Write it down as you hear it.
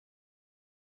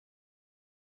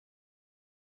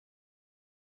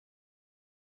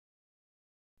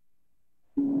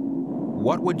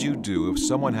What would you do if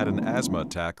someone had an asthma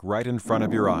attack right in front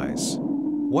of your eyes?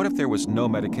 What if there was no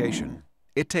medication?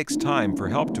 It takes time for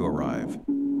help to arrive.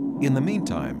 In the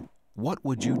meantime, what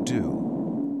would you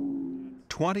do?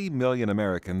 20 million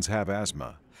Americans have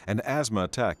asthma. An asthma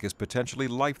attack is potentially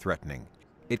life-threatening.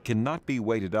 It cannot be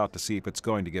waited out to see if it's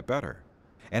going to get better.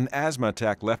 An asthma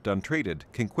attack left untreated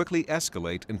can quickly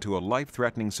escalate into a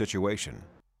life-threatening situation.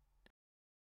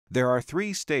 There are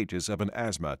 3 stages of an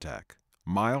asthma attack: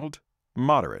 mild,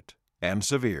 moderate, and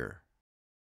severe.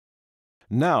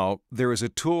 Now, there is a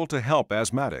tool to help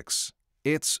asthmatics.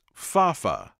 It's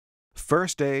FAFAA,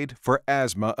 First Aid for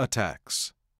Asthma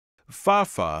Attacks.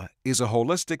 FAFAA is a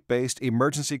holistic-based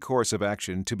emergency course of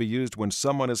action to be used when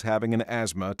someone is having an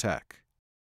asthma attack.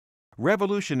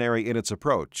 Revolutionary in its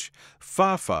approach,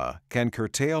 FAFAA can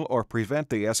curtail or prevent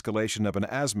the escalation of an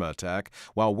asthma attack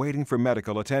while waiting for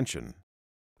medical attention.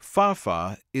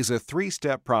 FAFAA is a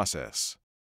 3-step process.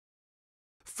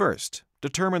 First,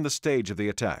 determine the stage of the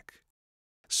attack.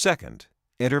 Second,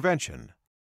 intervention.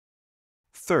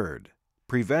 Third,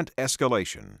 prevent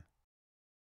escalation.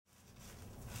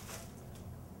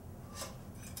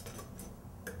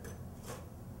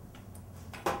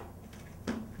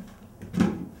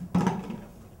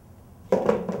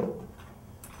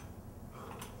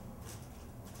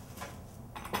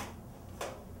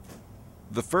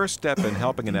 The first step in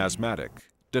helping an asthmatic: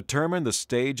 determine the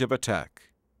stage of attack.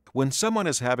 When someone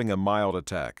is having a mild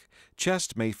attack,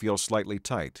 chest may feel slightly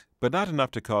tight, but not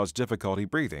enough to cause difficulty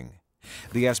breathing.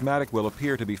 The asthmatic will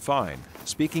appear to be fine,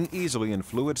 speaking easily in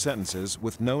fluid sentences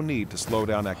with no need to slow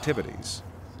down activities.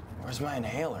 Where's my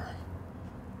inhaler?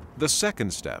 The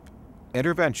second step: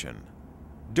 intervention.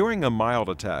 During a mild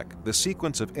attack, the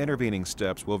sequence of intervening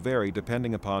steps will vary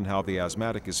depending upon how the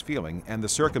asthmatic is feeling and the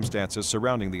circumstances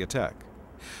surrounding the attack.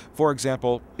 For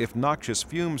example, if noxious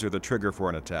fumes are the trigger for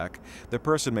an attack, the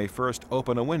person may first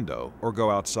open a window or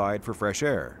go outside for fresh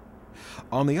air.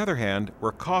 On the other hand,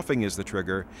 where coughing is the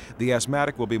trigger, the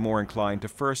asthmatic will be more inclined to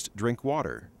first drink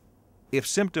water. If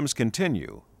symptoms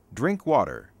continue, drink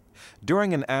water.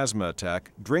 During an asthma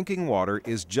attack, drinking water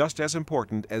is just as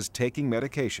important as taking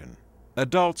medication.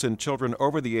 Adults and children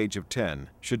over the age of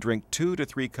 10 should drink 2 to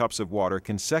 3 cups of water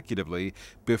consecutively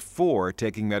before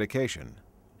taking medication.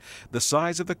 The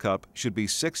size of the cup should be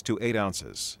 6 to 8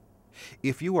 ounces.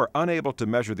 If you are unable to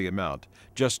measure the amount,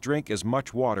 just drink as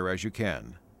much water as you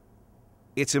can.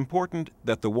 It's important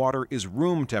that the water is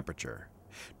room temperature.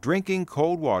 Drinking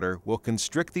cold water will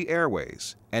constrict the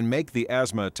airways and make the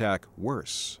asthma attack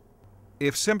worse.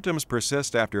 If symptoms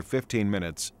persist after 15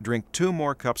 minutes, drink 2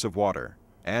 more cups of water,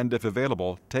 and if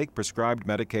available, take prescribed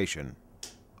medication.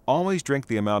 Always drink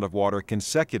the amount of water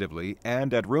consecutively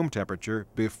and at room temperature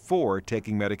before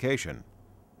taking medication.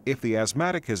 If the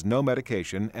asthmatic has no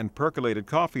medication and percolated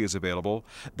coffee is available,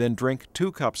 then drink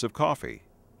 2 cups of coffee.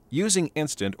 Using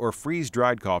instant or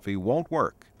freeze-dried coffee won't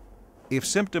work. If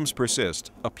symptoms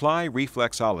persist, apply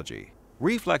reflexology.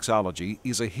 Reflexology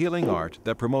is a healing art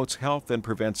that promotes health and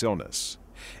prevents illness.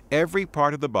 Every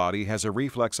part of the body has a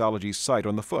reflexology site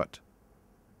on the foot.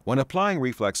 When applying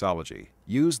reflexology,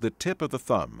 use the tip of the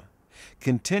thumb.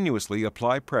 Continuously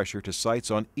apply pressure to sites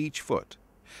on each foot.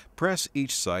 Press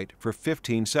each site for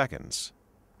 15 seconds.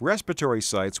 Respiratory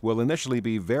sites will initially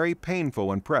be very painful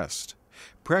when pressed.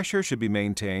 Pressure should be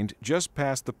maintained just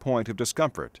past the point of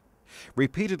discomfort.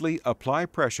 Repeatedly apply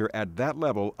pressure at that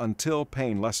level until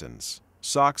pain lessens.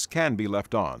 Socks can be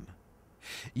left on.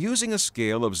 Using a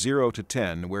scale of 0 to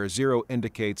 10, where 0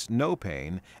 indicates no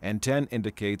pain and 10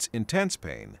 indicates intense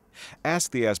pain,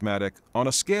 ask the asthmatic, on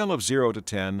a scale of 0 to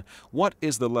 10, what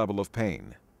is the level of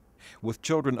pain? With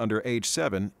children under age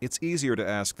 7, it's easier to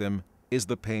ask them, is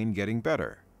the pain getting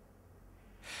better?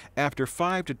 After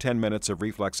 5 to 10 minutes of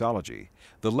reflexology,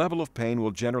 the level of pain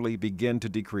will generally begin to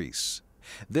decrease.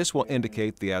 This will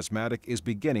indicate the asthmatic is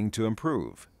beginning to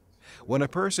improve. When a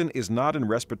person is not in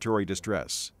respiratory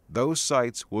distress, those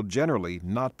sites will generally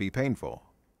not be painful.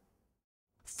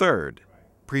 Third,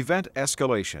 prevent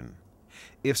escalation.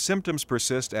 If symptoms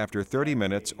persist after 30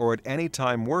 minutes or at any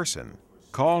time worsen,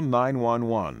 call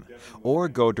 911 or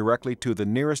go directly to the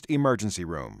nearest emergency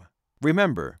room.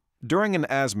 Remember, during an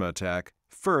asthma attack,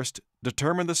 first,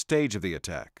 determine the stage of the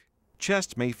attack.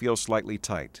 Chest may feel slightly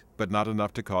tight, but not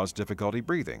enough to cause difficulty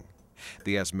breathing.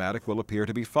 The asthmatic will appear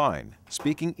to be fine,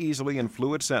 speaking easily in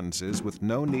fluid sentences with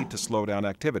no need to slow down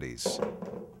activities.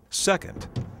 Second,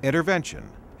 intervention.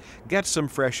 Get some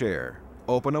fresh air,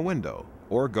 open a window,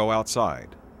 or go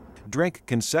outside. Drink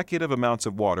consecutive amounts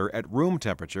of water at room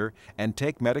temperature and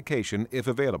take medication if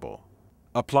available.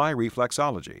 Apply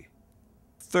reflexology.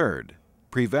 Third,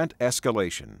 prevent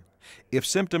escalation. If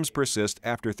symptoms persist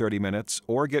after 30 minutes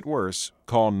or get worse,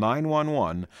 call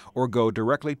 911 or go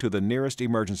directly to the nearest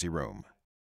emergency room.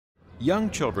 Young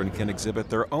children can exhibit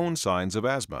their own signs of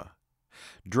asthma.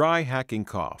 Dry hacking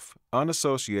cough,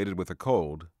 unassociated with a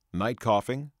cold, night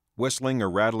coughing, whistling or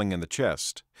rattling in the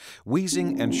chest,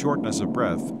 wheezing and shortness of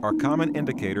breath are common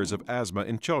indicators of asthma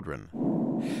in children.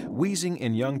 Wheezing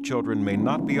in young children may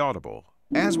not be audible.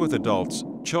 As with adults,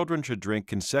 children should drink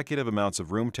consecutive amounts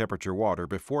of room temperature water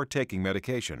before taking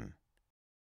medication.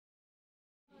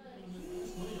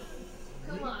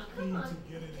 Come on.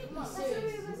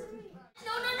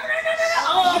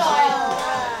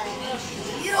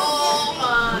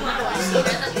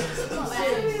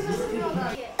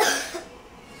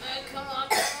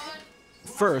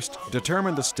 First,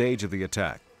 determine the stage of the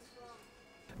attack.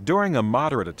 During a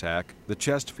moderate attack, the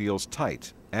chest feels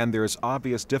tight and there is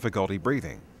obvious difficulty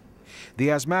breathing. The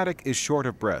asthmatic is short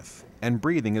of breath and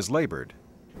breathing is labored.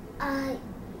 I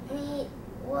need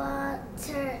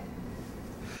water.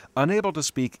 Unable to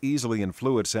speak easily in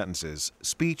fluid sentences,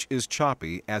 speech is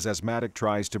choppy as asthmatic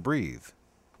tries to breathe.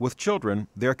 With children,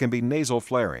 there can be nasal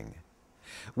flaring.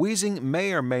 Wheezing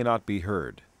may or may not be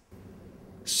heard.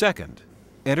 Second,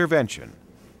 intervention.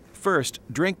 First,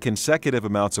 drink consecutive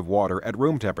amounts of water at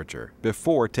room temperature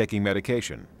before taking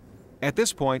medication. At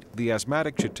this point, the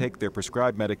asthmatic should take their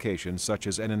prescribed medication such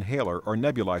as an inhaler or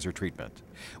nebulizer treatment.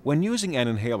 When using an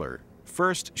inhaler,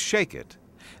 first shake it,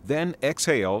 then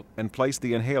exhale and place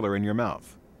the inhaler in your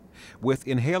mouth. With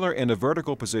inhaler in a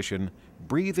vertical position,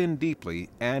 breathe in deeply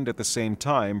and at the same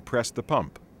time press the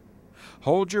pump.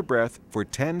 Hold your breath for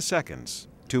 10 seconds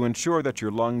to ensure that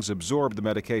your lungs absorb the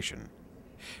medication.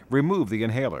 Remove the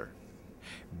inhaler.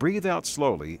 Breathe out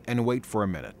slowly and wait for a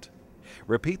minute.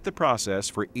 Repeat the process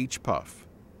for each puff.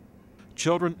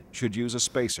 Children should use a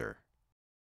spacer.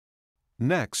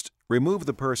 Next, remove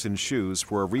the person's shoes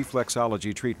for a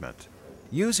reflexology treatment.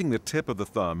 Using the tip of the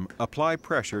thumb, apply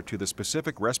pressure to the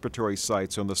specific respiratory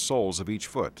sites on the soles of each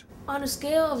foot. On a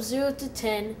scale of 0 to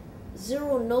 10,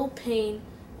 0 no pain,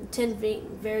 and 10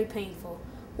 very painful,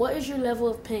 what is your level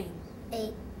of pain?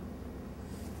 8.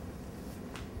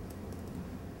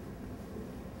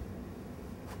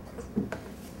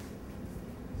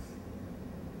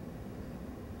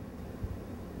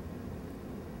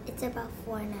 It's about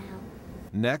 4 now.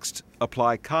 Next,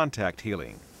 apply contact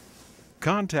healing.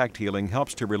 Contact healing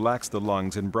helps to relax the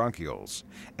lungs and bronchioles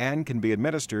and can be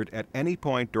administered at any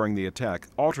point during the attack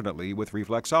alternately with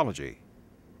reflexology.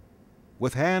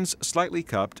 With hands slightly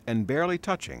cupped and barely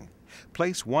touching,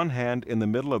 place one hand in the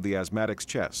middle of the asthmatic's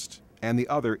chest and the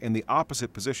other in the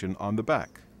opposite position on the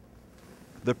back.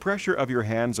 The pressure of your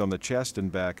hands on the chest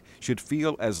and back should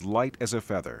feel as light as a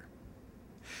feather.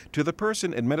 To the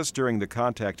person administering the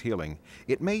contact healing,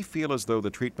 it may feel as though the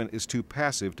treatment is too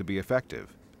passive to be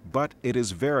effective, but it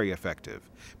is very effective,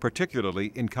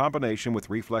 particularly in combination with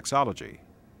reflexology.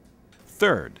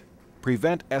 Third,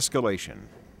 prevent escalation.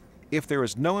 If there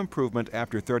is no improvement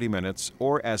after 30 minutes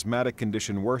or asthmatic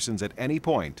condition worsens at any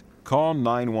point, call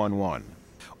 911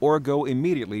 or go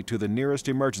immediately to the nearest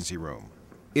emergency room.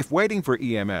 If waiting for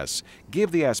EMS,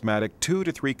 give the asthmatic 2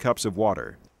 to 3 cups of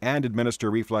water and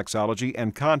administer reflexology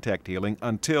and contact healing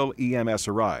until EMS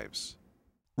arrives.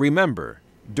 Remember,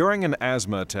 during an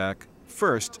asthma attack,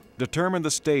 first, determine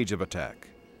the stage of attack.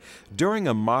 During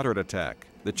a moderate attack,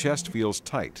 the chest feels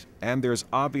tight and there's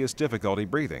obvious difficulty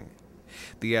breathing.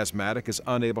 The asthmatic is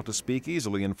unable to speak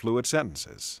easily in fluid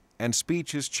sentences, and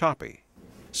speech is choppy.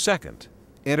 Second,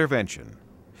 intervention.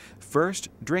 First,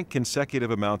 drink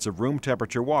consecutive amounts of room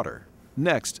temperature water.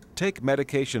 Next, take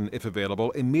medication if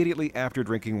available immediately after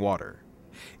drinking water.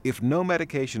 If no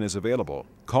medication is available,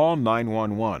 call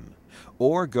 911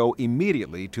 or go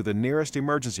immediately to the nearest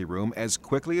emergency room as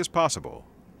quickly as possible.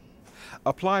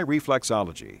 Apply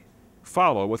reflexology.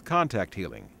 Follow with contact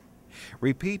healing.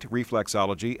 Repeat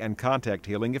reflexology and contact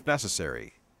healing if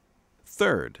necessary.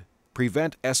 Third,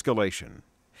 prevent escalation.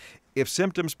 If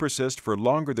symptoms persist for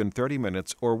longer than 30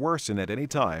 minutes or worsen at any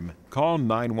time, call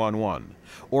 911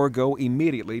 or go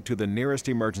immediately to the nearest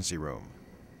emergency room.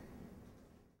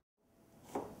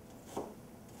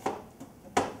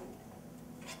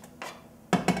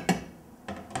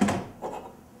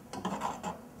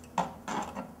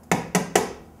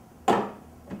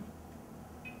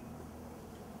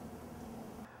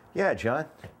 Yeah, John.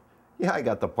 Yeah, I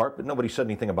got the part, but nobody said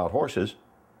anything about horses.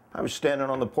 I was standing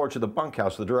on the porch of the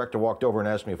bunkhouse. The director walked over and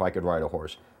asked me if I could ride a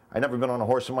horse. I'd never been on a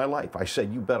horse in my life. I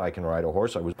said, you bet I can ride a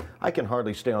horse. I can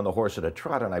hardly stay on the horse at a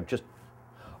trot, and I've just,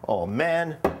 oh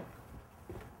man.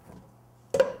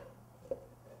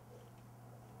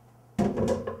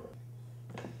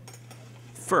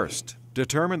 First,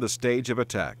 determine the stage of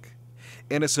attack.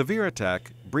 In a severe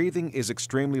attack, breathing is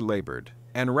extremely labored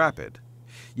and rapid.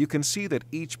 You can see that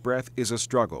each breath is a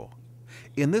struggle.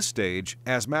 In this stage,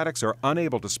 asthmatics are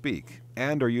unable to speak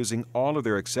and are using all of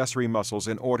their accessory muscles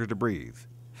in order to breathe.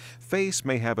 Face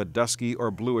may have a dusky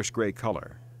or bluish-gray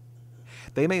color.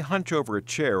 They may hunch over a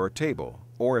chair or table,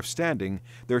 or if standing,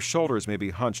 their shoulders may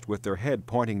be hunched with their head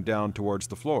pointing down towards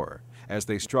the floor as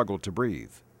they struggle to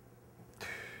breathe.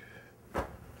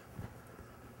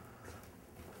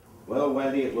 Well,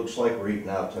 Wendy, it looks like we're eating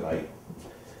out tonight.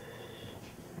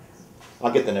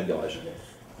 I'll get the nebulizer.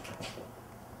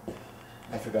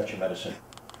 I forgot your medicine.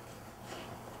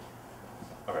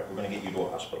 All right, we're going to get you to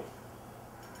a hospital.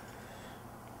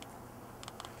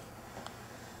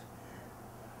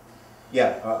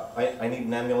 Yeah, I need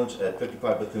an ambulance at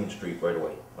 55 Bethune Street right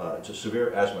away. It's a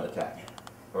severe asthma attack.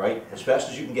 All right, as fast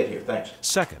as you can get here. Thanks.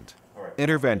 Second,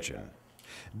 intervention.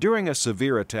 During a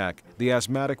severe attack, the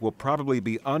asthmatic will probably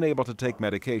be unable to take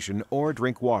medication or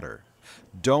drink water.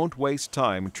 Don't waste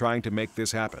time trying to make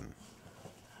this happen.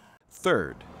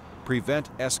 Third,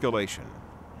 prevent escalation.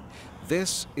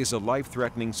 This is a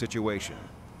life-threatening situation.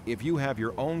 If you have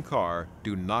your own car,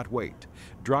 do not wait.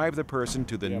 Drive the person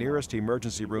to the nearest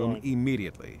emergency room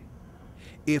immediately.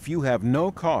 If you have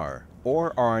no car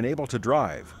or are unable to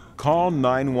drive, call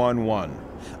 911.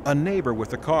 A neighbor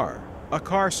with a car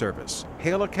service,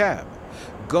 hail a cab.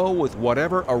 Go with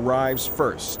whatever arrives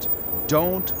first.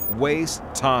 Don't waste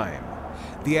time.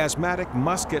 The asthmatic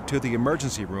must get to the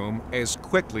emergency room as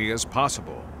quickly as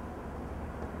possible.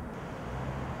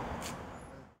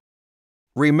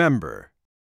 Remember,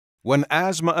 when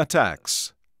asthma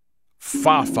attacks,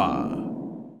 FAFAA.